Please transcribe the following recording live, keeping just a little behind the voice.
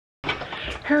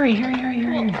Hurry, hurry, hurry,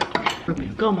 hurry.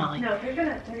 Go, Molly. No, they're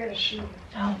gonna see you.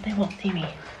 No, they won't see me.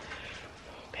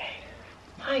 Okay.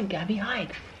 Hide, Gabby,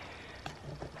 hide.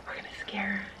 We're gonna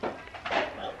scare her.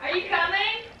 Are you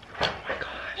coming? Oh my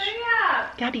gosh. Hurry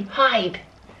up. Gabby, hide.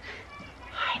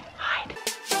 Hide, hide.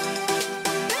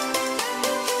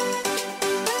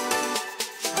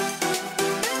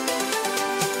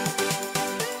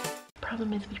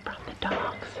 Problem is we brought the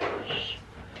dogs. Shh.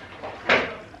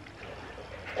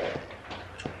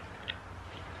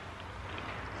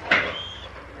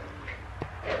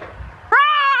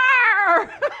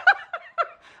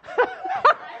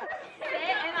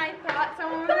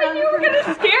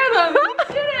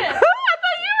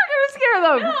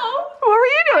 No. What were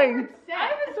you doing? I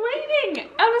was waiting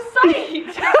out of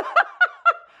sight.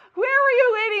 Where were you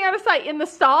waiting out of sight? In the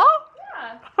stall?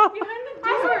 Yeah. Behind the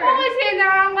door. I'm always in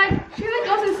there. I'm like, she like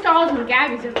goes in stalls when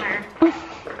Gabby's in there.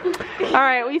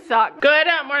 Alright, we suck. Good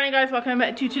morning, guys. Welcome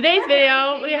to today's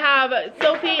video. We have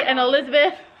Sophie and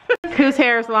Elizabeth. Whose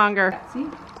hair is longer?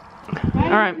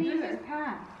 Alright.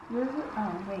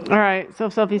 Alright, so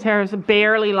Sophie's hair is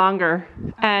barely longer.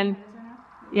 And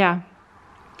yeah.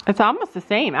 It's almost the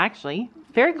same, actually.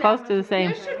 Very close to the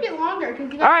same. Yours should be longer.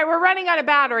 Alright, we're running out of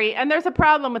battery, and there's a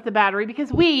problem with the battery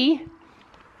because we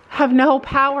have no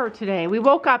power today. We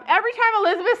woke up. Every time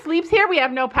Elizabeth sleeps here, we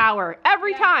have no power.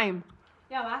 Every time.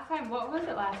 Yeah, last time. What was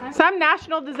it last time? Some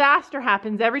national disaster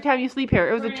happens every time you sleep here.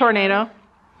 It was a tornado.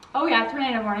 Oh, yeah,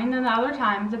 tornado warning. Then the other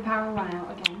time, the power went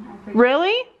out again.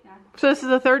 Really? Yeah. So this is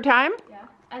the third time? Yeah.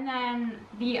 And then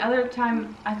the other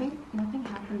time, I think nothing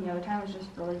happened the other time. It was just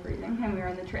really freezing and we were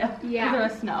on the trail. Yeah. There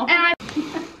was snow.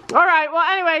 Alright, well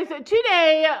anyways,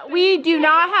 today we do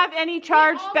not have any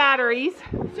charged batteries.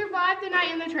 Survived the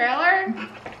night in the trailer.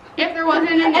 If there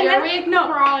wasn't an earwig, because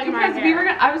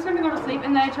I was gonna go to sleep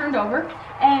and then I turned over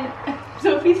and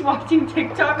Sophie's watching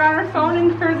TikTok on her phone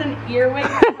and there was an earwig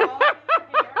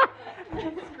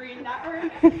and screamed at her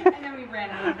and then we ran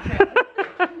out of the trailer.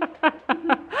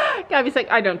 Gabby's like,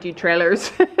 I don't do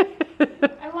trailers. I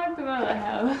locked them out of the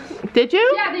house. Did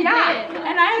you? Yeah, they did.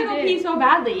 And I had to go pee so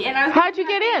badly. And I was How'd you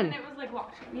get in? And it was like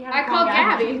locked. I called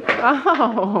Gabby.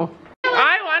 Oh.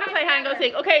 I want to play hide and go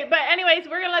seek. Okay, but anyways,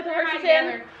 we're gonna let the horses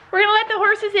in. We're gonna let the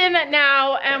horses in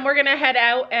now, and we're gonna head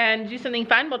out and do something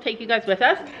fun. We'll take you guys with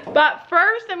us. But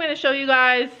first, I'm gonna show you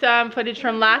guys some footage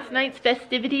from last night's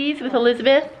festivities with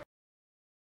Elizabeth.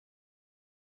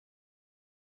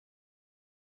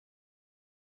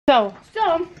 So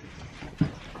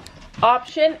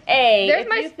option A. There's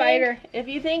my spider. If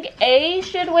you think A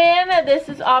should win, this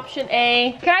is option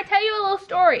A. Can I tell you a little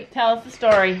story? Tell us the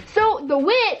story. So the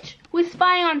witch was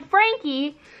spying on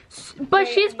Frankie, but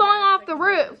she's falling off the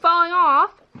roof,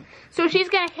 so she's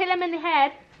gonna hit him in the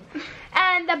head.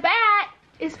 And the bat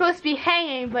is supposed to be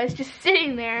hanging, but it's just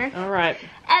sitting there. All right.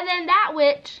 And then that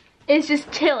witch is just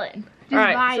chilling. Just all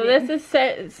right. vibing.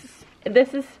 So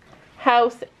this is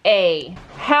house A.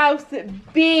 House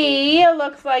B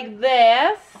looks like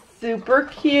this. Super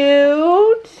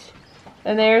cute.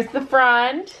 And there's the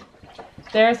front.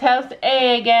 There's house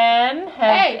A again. House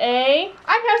A.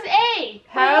 I'm house A.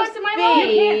 House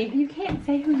B. You can't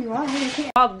say who you are.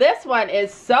 Well, this one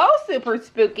is so super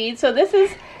spooky. So this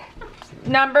is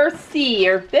number C,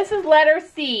 or this is letter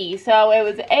C. So it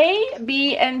was A,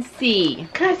 B, and C.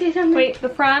 Can I say something? Wait, the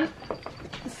front,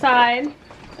 the side.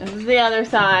 This is the other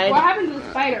side. What happened to the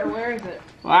spider? Where is it?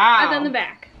 Wow. And then the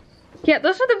back. Yeah,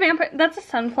 those are the vampire. That's a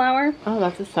sunflower. Oh,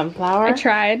 that's a sunflower. I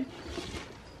tried.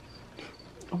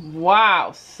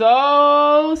 Wow,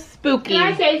 so spooky.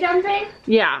 Can I say something?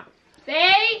 Yeah.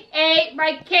 They ate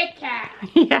my Kit Kat.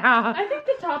 Yeah. I think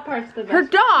the top part's the best. Her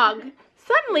dog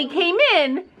suddenly came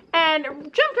in and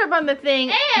jumped up on the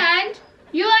thing. And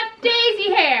you left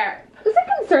Daisy hair Is it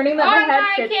concerning that on my head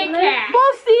my fits Kit in this? Kat.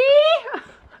 Well, see?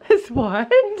 Is what?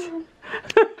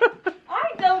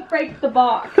 I don't break the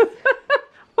box.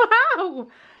 Wow.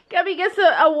 Gabby gets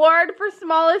an award for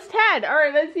smallest head. All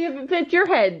right, let's see if it fits your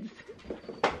heads.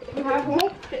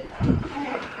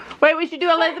 Wait, we should do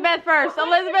Elizabeth first.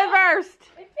 Elizabeth first.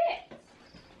 It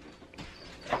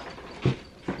fits.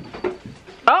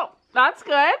 Oh, that's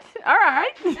good. All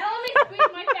right. Now let me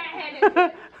squeeze my fat head into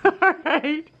it. All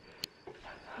right.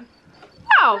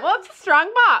 Oh, well, it's a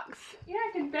strong box. Yeah,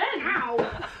 I can bend. Ow.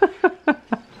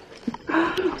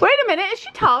 Wait a minute, is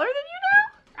she taller than you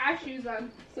I have shoes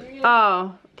on. So now?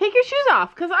 Oh, take your shoes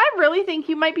off, because I really think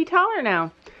you might be taller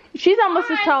now. She's almost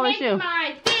as tall as you.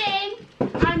 My thing,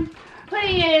 I'm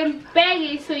putting it in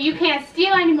baggies so you can't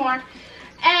steal anymore.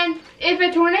 And if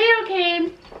a tornado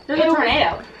came, There's a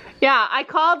tornado. Yeah, I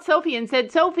called Sophie and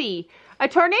said, Sophie, a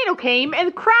tornado came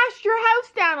and crashed your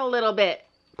house down a little bit.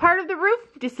 Part of the roof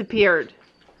disappeared.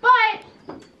 But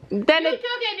then you took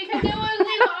it because it was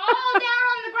all down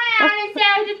on the ground and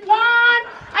said just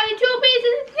two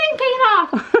pieces of thing taken off.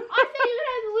 I said you could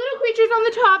have the little creatures on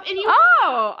the top and you.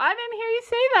 Oh, I didn't hear you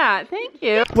say that. Thank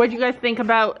you. What do you guys think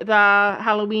about the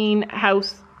Halloween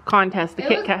house contest, the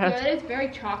Kit Kat house? Good. It's very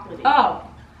chocolatey. Oh,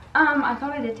 I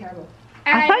thought I did terrible.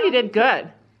 I thought you did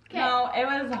good. No, it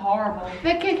was horrible.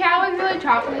 The Kit Kat was really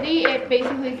chocolatey. It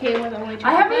basically came with only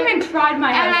chocolate. I haven't even tried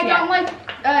my house and I don't like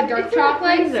dark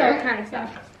chocolate, so it kind of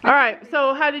sucks. All right,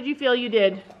 so how did you feel you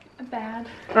did? Bad.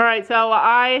 All right, so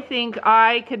I think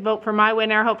I could vote for my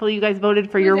winner. Hopefully you guys voted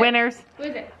for your winners. Who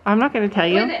is it? I'm not going to tell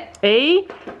you. Who is it? A,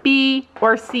 B,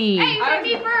 or C. Hey, you said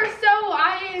me first, so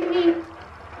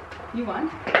You won?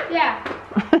 Yeah.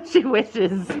 She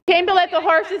wishes. Came to let the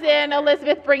horses in.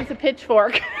 Elizabeth brings a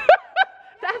pitchfork.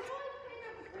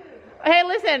 Hey,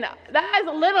 listen, that is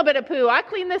a little bit of poo. I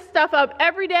clean this stuff up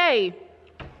every day.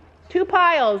 2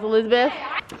 piles, Elizabeth.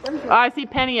 Oh, I see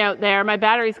Penny out there. My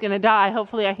battery's gonna die.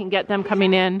 Hopefully I can get them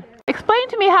coming in. Explain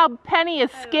to me how Penny is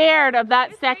scared of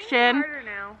that section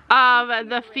of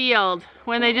the field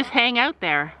when they just hang out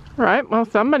there. All right, well,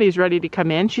 somebody's ready to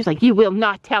come in. She's like, you will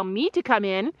not tell me to come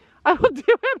in. I will do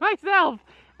it myself.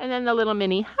 And then the little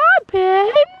mini, hi,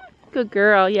 Pen. Good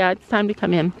girl. Yeah, it's time to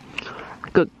come in.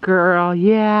 Good girl,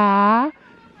 yeah.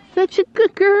 Such a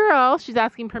good girl. She's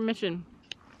asking permission.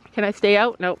 Can I stay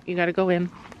out? Nope, you gotta go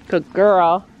in. Good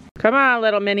girl. Come on,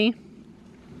 little Minnie.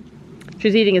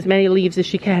 She's eating as many leaves as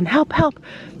she can. Help, help.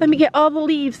 Let me get all the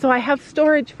leaves so I have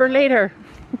storage for later.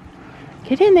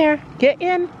 Get in there. Get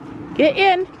in. Get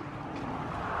in.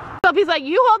 Sophie's like,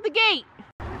 you hold the gate.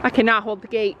 I cannot hold the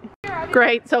gate.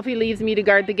 Great, Sophie leaves me to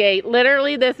guard the gate.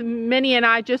 Literally, this Minnie and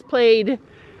I just played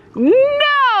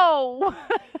no.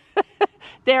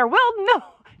 There will no.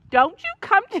 Don't you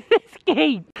come to this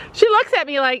gate. She looks at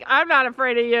me like, I'm not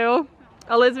afraid of you.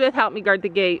 Elizabeth, help me guard the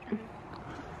gate.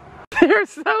 They're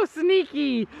so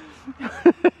sneaky.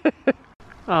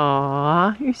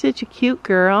 Aw, you're such a cute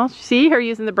girl. See her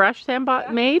using the brush Sam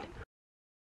made?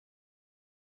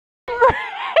 Great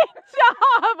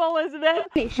job, Elizabeth.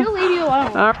 Okay, she'll leave you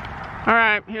alone. All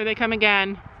right, here they come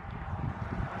again.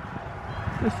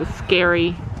 This is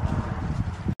scary.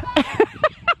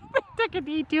 Took a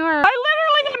detour. I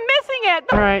literally am missing it.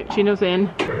 All right, Chino's in.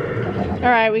 All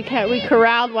right, we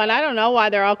corralled one. I don't know why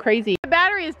they're all crazy. The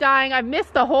battery is dying. I've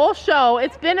missed the whole show.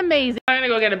 It's been amazing. I'm gonna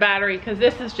go get a battery because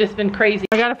this has just been crazy.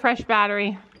 I got a fresh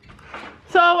battery.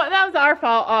 So that was our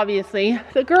fault, obviously.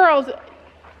 The girls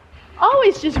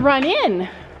always just run in,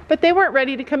 but they weren't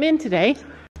ready to come in today.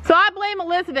 So I blame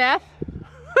Elizabeth.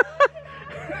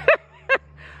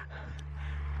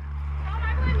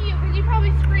 You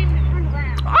probably screamed and turned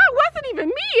around. Oh, it wasn't even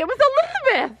me. It was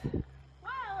Elizabeth.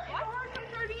 Well, if a horse comes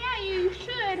charging at you, you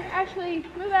should actually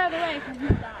move out of the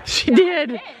way. She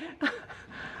did.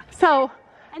 So,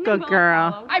 good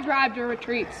girl. I bribed her with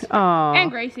treats. Oh.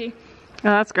 And Gracie. Oh,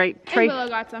 that's great. And Willow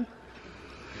got some.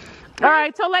 All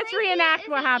right, so let's reenact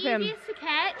what happened. Easiest to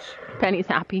catch. Penny's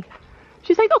happy.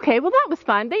 She's like, okay, well that was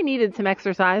fun. They needed some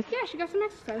exercise. Yeah, she got some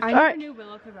exercise. I never knew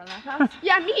Willow could run that fast.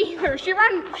 Yeah, me either. She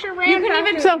ran You can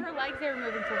even faster. see her legs, they were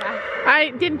moving so fast.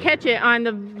 I didn't catch it on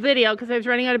the video because I was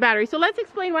running out of battery. So let's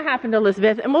explain what happened to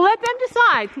Elizabeth and we'll let them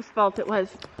decide whose fault it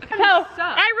was. So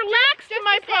I relaxed in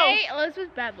my post.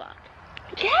 Elizabeth's bad luck.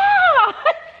 Yeah,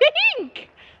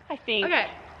 I think. Okay,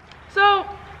 so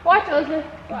Watch Elizabeth.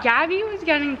 Gabby was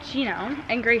getting Chino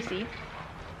and Gracie,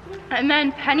 and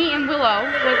then Penny and Willow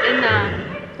was in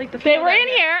the They were in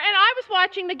here and I was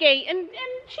watching the gate and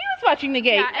she was watching the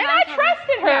gate. Yeah, and I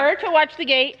trusted her to watch the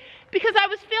gate because I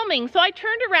was filming. So I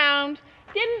turned around,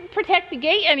 didn't protect the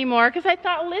gate anymore because I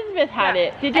thought Elizabeth had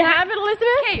it. Did you have it, Elizabeth?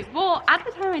 Okay, well, at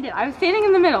the time I did. I was standing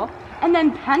in the middle, and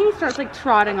then Penny starts like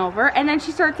trotting over, and then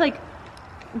she starts like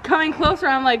coming closer.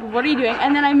 I'm like, what are you doing?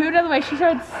 And then I moved out of the way. She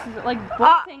started like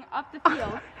bolting up the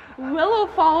field. Willow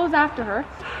follows after her,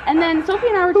 and then Sophie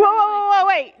and I were Whoa,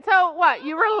 wait. So what,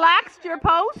 you relaxed your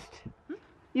post?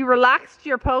 You relaxed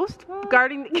your post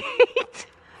guarding the gate?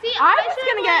 See, I was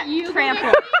gonna get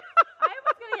trampled. I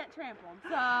was gonna get trampled.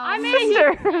 So I made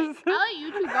I'll let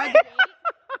you two guard the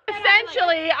gate.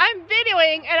 Essentially, I'm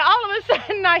videoing and all of a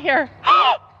sudden I hear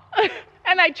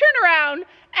and I turn around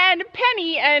and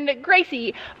Penny and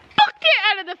Gracie booked it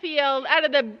out of the field, out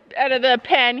of the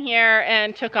pen here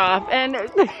and took off. And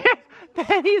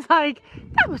Penny's like,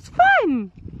 that was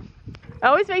fun. It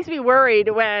always makes me worried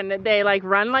when they like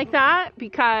run like that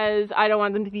because I don't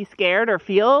want them to be scared or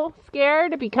feel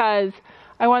scared because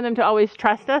I want them to always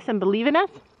trust us and believe in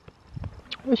us.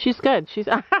 Well, she's good. She's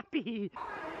happy.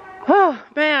 Oh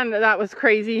man, that was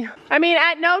crazy. I mean,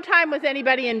 at no time was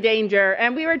anybody in danger,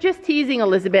 and we were just teasing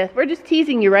Elizabeth. We're just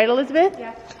teasing you, right, Elizabeth?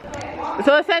 Yeah.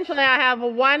 So essentially I have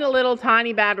one little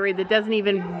tiny battery that doesn't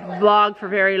even vlog for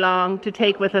very long to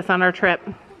take with us on our trip.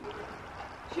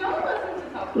 She only listens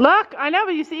to Sophie. Look, I know,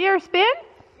 but you see her spin?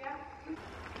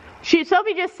 Yeah.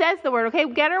 Sophie just says the word, okay?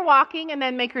 Get her walking and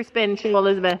then make her spin, show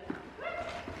Elizabeth.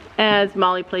 As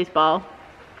Molly plays ball.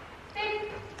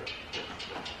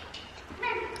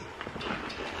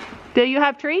 Do you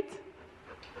have treats?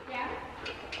 Yeah.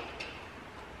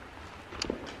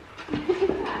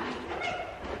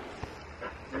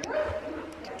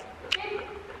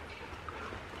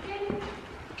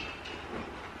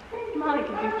 Molly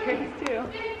can do treats too.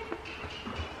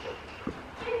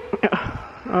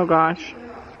 Oh gosh.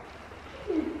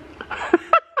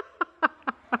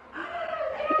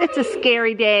 It's a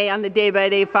scary day on the Day by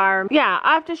Day farm. Yeah,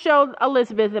 I have to show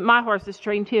Elizabeth that my horse is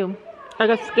trained too. I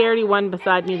got scaredy one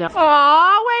beside me though.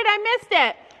 Oh, wait, I missed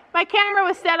it. My camera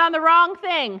was set on the wrong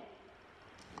thing.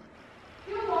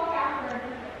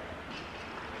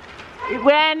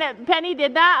 When Penny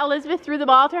did that, Elizabeth threw the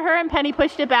ball to her and Penny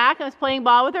pushed it back and was playing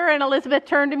ball with her, and Elizabeth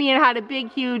turned to me and had a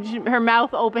big, huge, her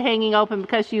mouth hanging open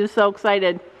because she was so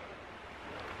excited.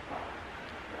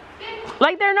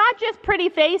 Like, they're not just pretty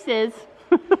faces.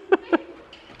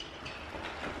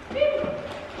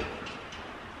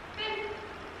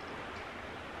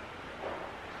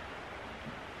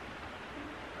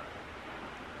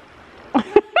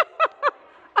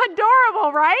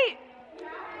 Adorable, right?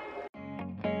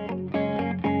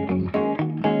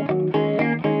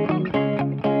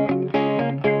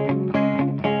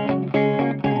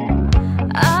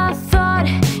 I thought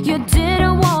you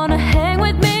didn't want to hang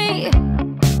with me,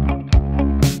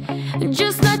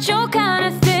 just not your kind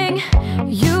of thing.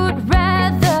 You'd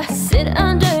rather sit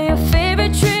under your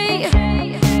favorite tree.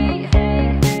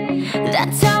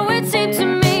 That's how it seemed to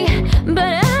me,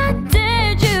 but I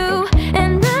dared you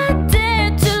and I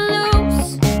dared to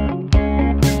lose,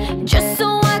 just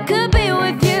so I could be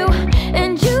with you.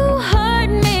 And you hurt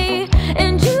me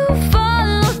and you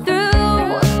followed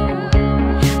through.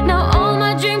 Now all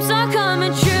my dreams are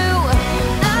coming true.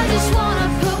 I just wanna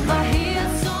put my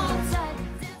heels on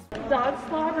tight. Dog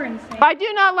slobber and sing. I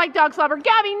do not like dog slobber.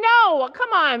 Gabby, no!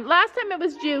 Come on. Last time it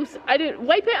was juice. I didn't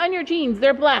wipe it on your jeans.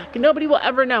 They're black. Nobody will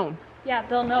ever know. Yeah,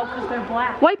 they'll know because they're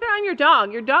black. Wipe it on your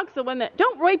dog. Your dog's the one that...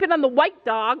 Don't wipe it on the white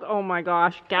dog. Oh my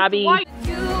gosh, Gabby. You all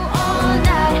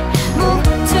night, move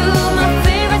to my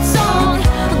favorite song.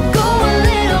 Go a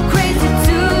little crazy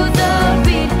to the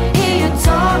beat. Hear you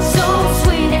talk so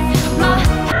sweet.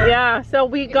 Yeah, so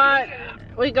we got...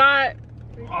 Oh,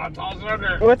 it's all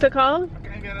sugar. What's it called? I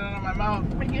can't get it out of my mouth.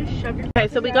 Okay,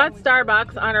 so we got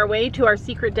Starbucks on our way to our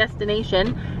secret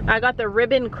destination. I got the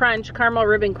caramel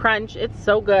ribbon crunch. It's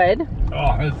so good.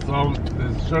 Oh, it's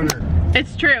sugar.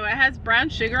 It's true. It has brown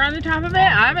sugar on the top of it.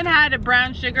 I haven't had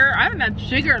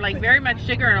sugar, like very much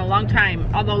sugar in a long time.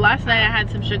 Although last night I had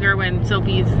some sugar when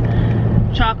Sophie's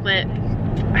chocolate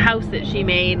house that she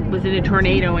made was in a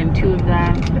tornado and 2 of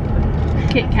the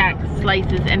Kit Kat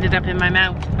slices ended up in my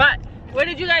mouth. But what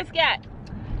did you guys get?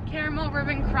 Caramel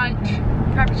ribbon crunch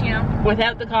frappuccino.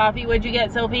 Without the coffee, what'd you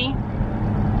get, Sophie?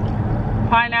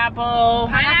 Pineapple.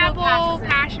 Pineapple,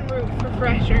 passion fruit,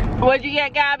 refresher. What'd you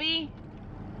get, Gabby?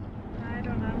 I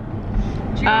don't know.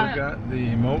 I got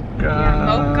the mocha.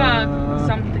 Mocha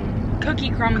something.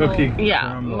 Cookie crumble. Yeah,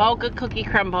 crumble. mocha cookie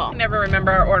crumble. I never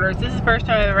remember our orders. This is the first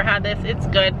time I've ever had this. It's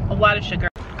good. A lot of sugar.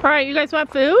 All right, you guys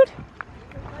want food?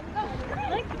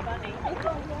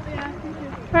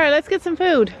 All right, let's get some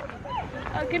food.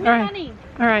 Give me All right. money.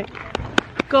 All right.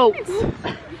 Goats.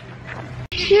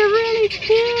 You're really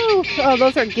cute. Oh,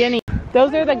 those are guinea.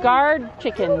 Those are the guard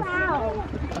chickens. Why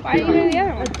are you doing the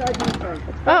other one?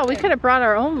 Oh, we could have brought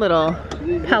our own little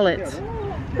pellets.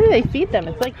 Where do they feed them?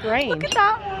 It's like grain. Look at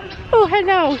that. Oh,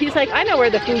 hello. He's like, I know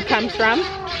where the food comes from.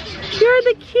 You're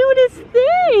the cutest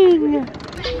thing.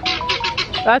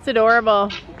 That's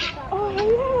adorable. Oh,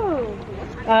 hello.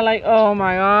 I like, oh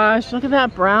my gosh. Look at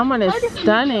that brown one. It's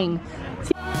stunning.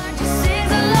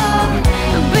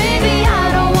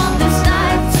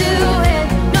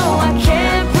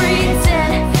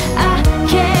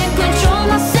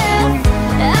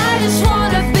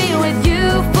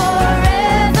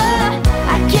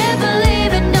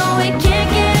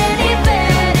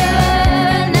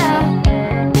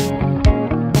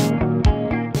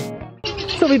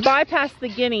 So we bypassed the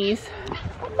guineas.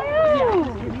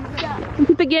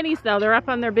 Look at the guineas though. They're up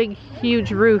on their big,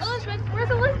 huge roost. Elizabeth, where's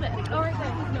Elizabeth? Oh, right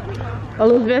there.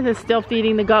 Elizabeth is still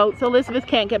feeding the goats. So Elizabeth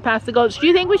can't get past the goats. Do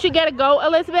you think we should get a goat,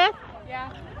 Elizabeth?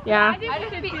 Yeah. Yeah?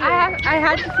 I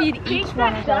had to feed each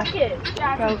one of them.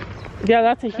 Yeah,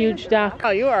 that's a huge duck. Oh,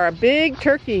 you are a big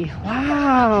turkey.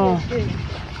 Wow.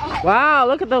 Wow,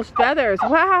 look at those feathers.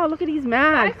 Wow, look at he's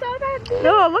mad. I saw that thing.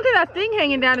 No, look at that thing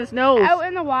hanging down his nose. Out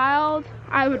in the wild,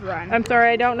 I would run. I'm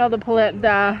sorry, I don't know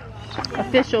the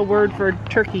official word for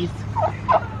turkeys.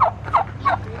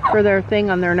 For their thing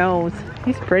on their nose.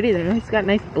 He's pretty there. He's got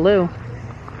nice blue.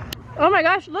 Oh my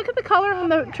gosh, look at the color on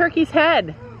the turkey's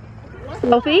head.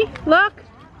 Sophie, look.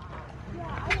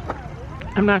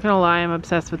 I'm not gonna lie, I'm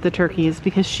obsessed with the turkeys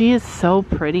because she is so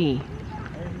pretty.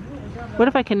 What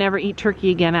if I can never eat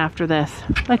turkey again after this?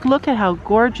 Like, look at how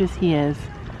gorgeous he is.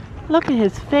 Look at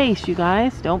his face, you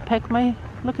guys. Don't peck my...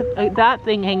 Look at that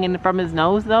thing hanging from his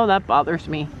nose, though. That bothers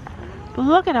me. But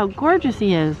look at how gorgeous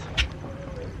he is.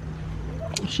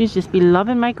 She's just be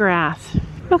loving my grass.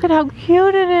 Look at how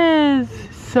cute it is.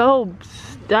 So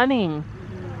stunning.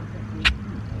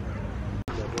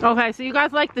 Okay, so you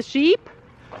guys like the sheep?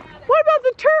 What about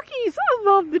the turkeys? I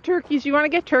love the turkeys. You want to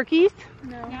get turkeys?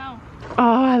 No.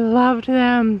 Oh, I loved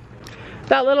them.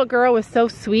 That little girl was so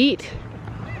sweet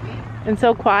and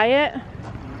so quiet.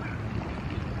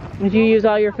 Did you use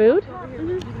all your food?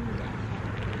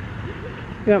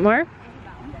 You want more?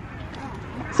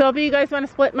 Sophie, you guys want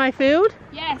to split my food?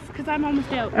 Yes, because I'm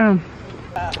almost out.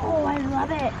 Oh, I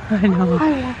love it. I know.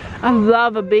 I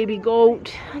love a baby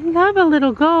goat. I love a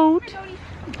little goat.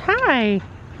 Hi.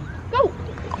 Oh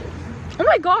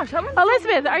my gosh.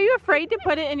 Elizabeth, are you afraid to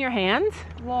put it in your hands?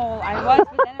 Well, I was,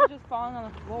 but then it was just falling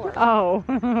on the floor. Oh,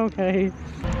 okay.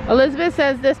 Elizabeth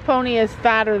says this pony is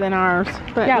fatter than ours.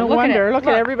 But Yeah, no look at wonder. it. Look,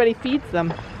 Look. everybody feeds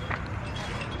them.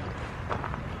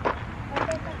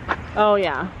 Oh,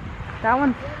 yeah. That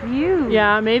one's huge.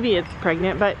 Yeah, maybe it's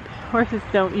pregnant, but horses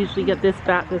don't usually get this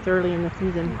fat this early in the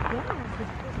season.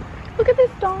 Look at this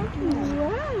donkey.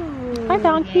 Wow. Hi,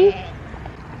 donkey.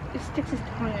 It sticks his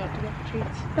tongue out to get the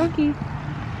treats. Donkey.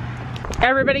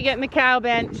 Everybody get in the cow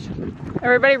bench.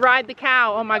 Everybody ride the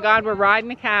cow. Oh my God, we're riding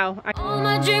the cow. All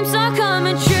my dreams are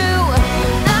coming true.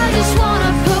 I just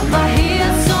wanna put my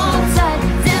heels on tight,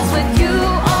 dance with you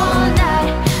all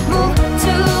night, move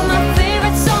to my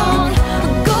favorite song,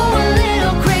 go a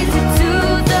little crazy to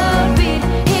the beat.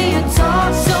 Hear you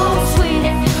talk so sweet,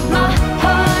 my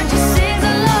heart just sings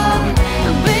along,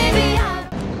 baby.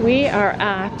 We are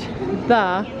at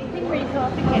the...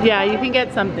 Yeah, you can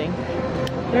get something.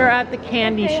 We're at the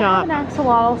candy shop. An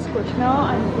axolotl squishmallow.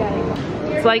 I'm getting.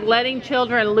 It's like letting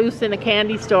children loose in a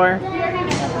candy store.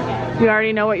 You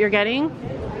already know what you're getting?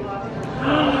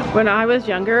 When I was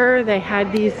younger, they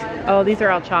had these, oh, these are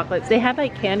all chocolates. They had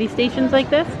like candy stations like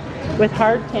this with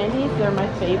hard candies. They're my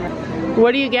favorite.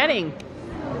 What are you getting?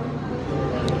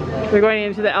 We're going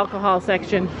into the alcohol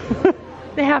section.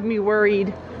 They have me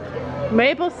worried.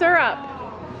 Maple syrup.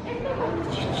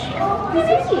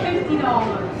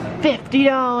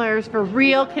 $50 for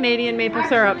real Canadian maple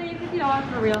syrup.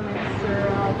 $50 for real maple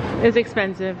syrup. It's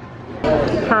expensive.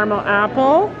 Caramel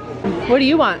apple. What do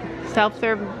you want?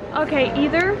 Self-serve? Okay,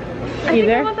 either. I think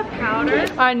I want the powder.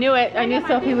 I knew it. I knew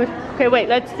Sophie would. Okay, wait.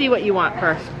 Let's see what you want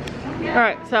first. All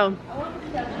right, so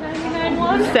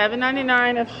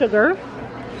 $7.99 of sugar,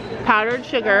 powdered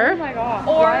sugar. Oh my god.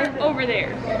 Or over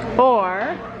there.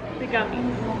 Or The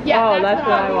gummies. yeah, oh, that's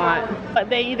what I want. But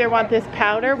they either want this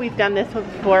powder. We've done this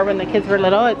before when the kids were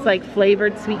little. It's like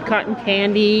flavored sweet cotton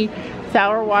candy,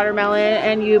 sour watermelon,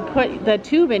 and you put the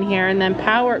tube in here, and then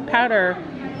powder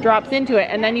drops into it,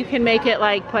 and then you can make it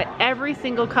like put every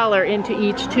single color into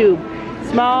each tube,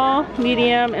 small,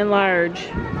 medium, and large.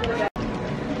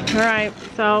 All right,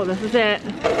 so this is it.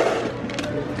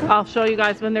 I'll show you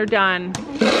guys when they're done.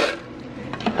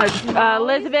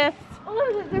 Elizabeth.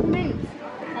 Oh, there's mints.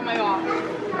 Oh my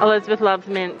god. Elizabeth loves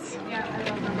mints. Yeah, I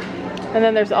love them. And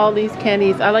then there's all these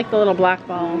candies. I like the little black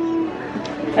balls.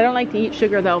 I don't like to eat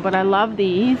sugar though, but I love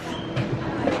these.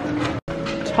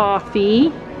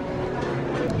 Toffee.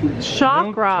 Shock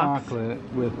Milk rocks. chocolate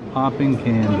with popping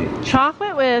candy.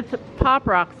 Chocolate with pop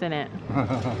rocks in it.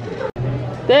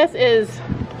 This is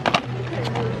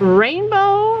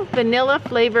rainbow vanilla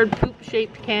flavored poop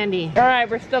shaped candy. All right,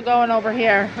 we're still going over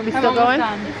here. Are we still going?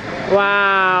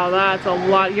 Wow, that's a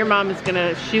lot. Your mom is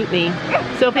gonna shoot me.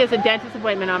 Sophie has a dentist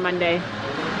appointment on Monday.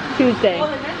 Tuesday.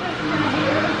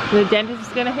 The dentist is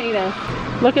gonna hate us.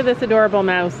 Look at this adorable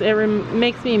mouse. It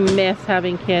makes me miss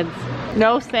having kids.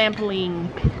 No sampling.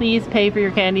 Please pay for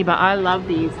your candy, but I love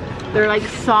these. They're like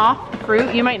soft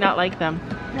fruit. You might not like them.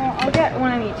 No, I'll get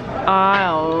one of each. I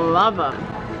love them.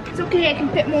 It's okay, I can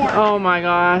fit more. Oh my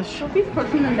gosh. Sophie's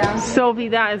pushing them down. Sophie,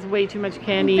 that is way too much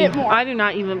candy. Bit more. I do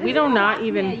not even, we do not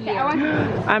even,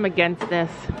 I'm against this.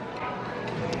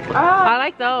 I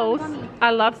like those.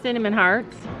 I love cinnamon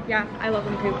hearts. Yeah, I love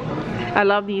them too. I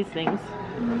love these things.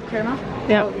 Caramel?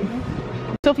 Yep.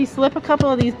 So if you slip a couple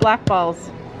of these black balls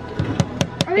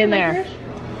in there.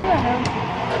 No,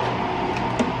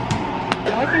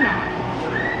 I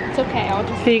cannot. It's okay, I'll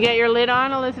just... Can you get your lid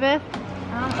on, Elizabeth?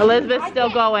 Elizabeth's still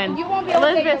going. You won't be able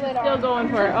to get your Elizabeth's lid still on. going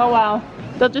for it. Oh wow.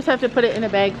 They'll just have to put it in a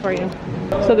bag for you.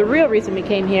 So the real reason we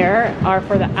came here are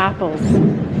for the apples.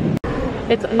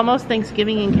 It's almost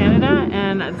Thanksgiving in Canada,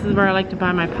 and this is where I like to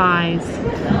buy my pies.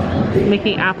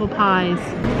 Making apple pies.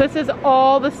 This is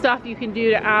all the stuff you can do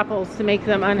to apples to make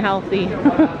them unhealthy. We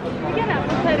get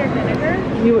apple cider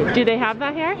vinegar. Do they have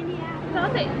that here?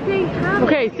 No, they have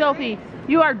Okay, Sophie,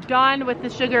 you are done with the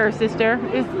sugar, sister.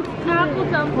 apple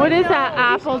dumplings. What is that?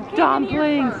 Apple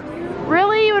dumplings.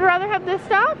 Really? You would rather have this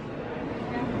stuff?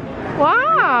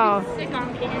 Wow. Sick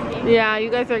on candy. Yeah, you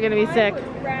guys are gonna be sick. I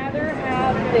would rather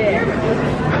have this.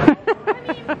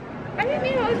 I mean,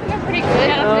 these always become pretty good.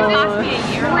 It's gonna last me a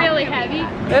year. Really heavy.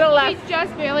 It'll last. We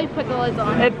just barely put the lids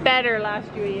on. It better last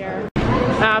you a year.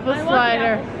 Apple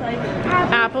slider.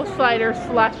 Apple slider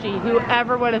slushy.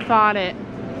 Whoever would have thought it?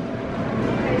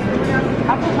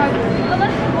 Apple cider.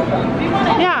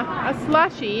 Yeah, a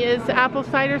slushy is apple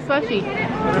cider slushy.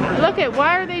 Look at,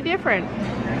 why are they different?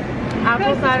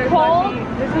 Apple cider cold. slushy.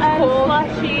 This is And cold.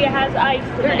 slushy has ice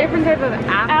in There are it. different types of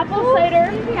apples. Apple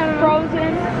cider,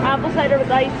 frozen, apple cider with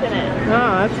ice in it.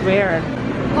 Oh, that's weird.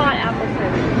 Hot apple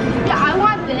cider. Yeah, I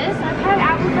want this. I've had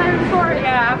apple cider before.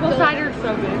 Yeah, apple cider is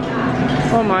so good.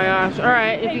 Oh my gosh. All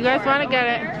right, if you guys want to get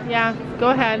it, yeah, go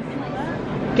ahead.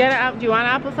 Get it up. Do you want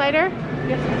apple cider?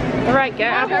 All right,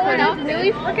 get apple cider.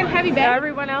 Really freaking heavy bag.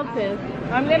 Everyone else is.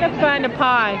 I'm gonna find a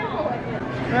pie.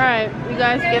 All right, you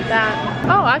guys get that.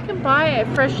 Oh, I can buy a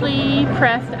freshly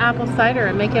pressed apple cider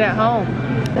and make it at home.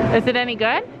 Is it any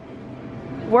good?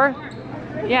 Worth?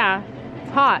 Yeah,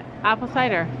 it's hot. Apple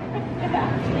cider.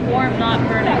 Warm, not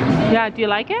burning. Yeah, do you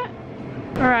like it?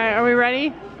 All right, are we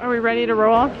ready? Are we ready to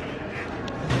roll?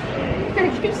 I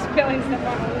keep spilling stuff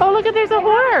on. Oh, look at, there's a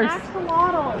horse.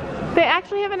 Axolotl. They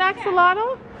actually have an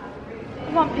axolotl?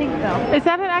 I want pink though. Is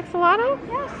that an axolotl?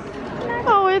 Yes.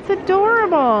 Oh, it's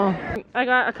adorable. I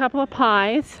got a couple of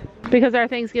pies because our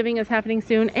Thanksgiving is happening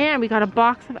soon, and we got a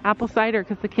box of apple cider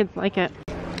because the kids like it.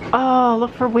 Oh,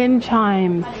 look for wind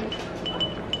chimes.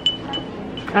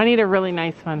 I need a really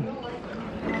nice one.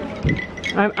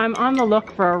 I'm on the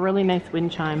look for a really nice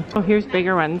wind chime. Oh, here's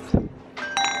bigger ones.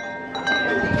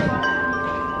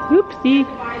 Oopsie.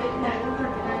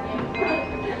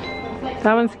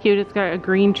 That one's cute. It's got a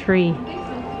green tree.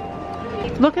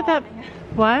 Look at that.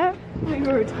 What?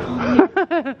 Because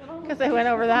I went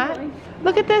over that.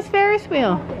 Look at this Ferris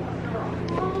wheel.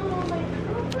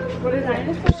 What is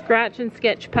that? Scratch and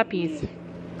sketch puppies.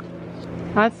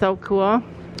 That's so cool.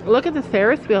 Look at this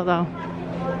Ferris wheel though.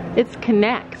 It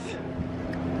connects.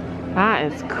 That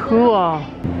is cool.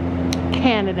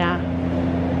 Canada.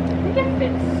 I think it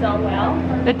fits so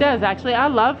well. It does actually. I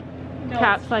love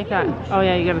cats like that. Oh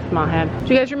yeah, you got a small head.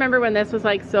 Do you guys remember when this was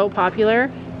like so popular?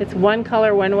 It's one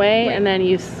color one way and then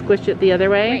you squish it the other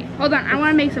way. Wait, hold on. I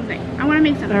want to make something. All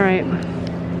right.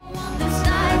 This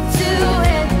night to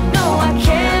it. No, I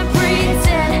can't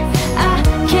pretend. I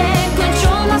can't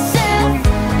control myself.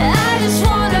 I just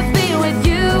wanna be with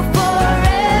you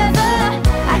forever.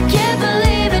 I can't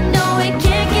believe it. No, it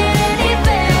can't get any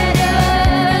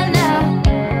better now.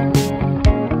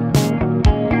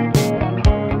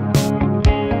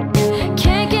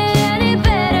 Can't get any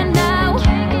better now.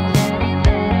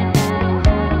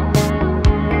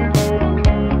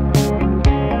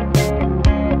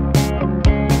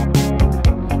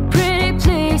 Pretty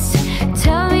please,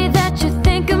 tell me that you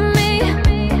think of me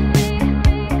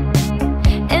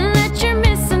and that you're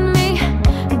missing me,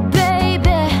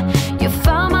 baby. You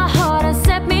found my heart and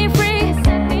set me free.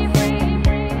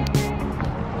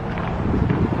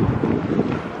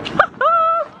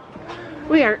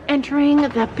 We are entering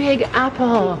the Big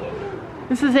Apple.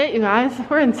 This is it, you guys.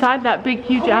 We're inside that big,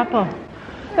 huge apple.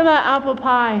 Look at that apple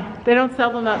pie. They don't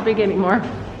sell them that big anymore.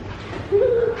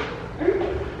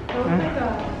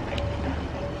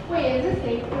 Wait, is this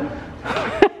safe?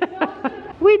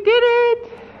 We did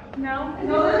it! No, there's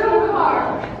no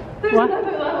car. There's What?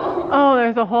 another level. Oh,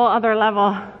 there's a whole other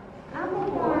level.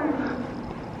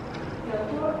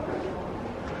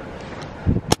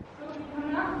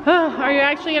 Are you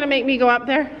actually gonna make me go up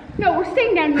there? No, we're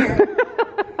staying down here.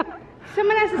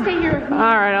 Someone has to stay here with me.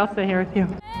 All right, I'll stay here with you.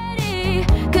 Ready.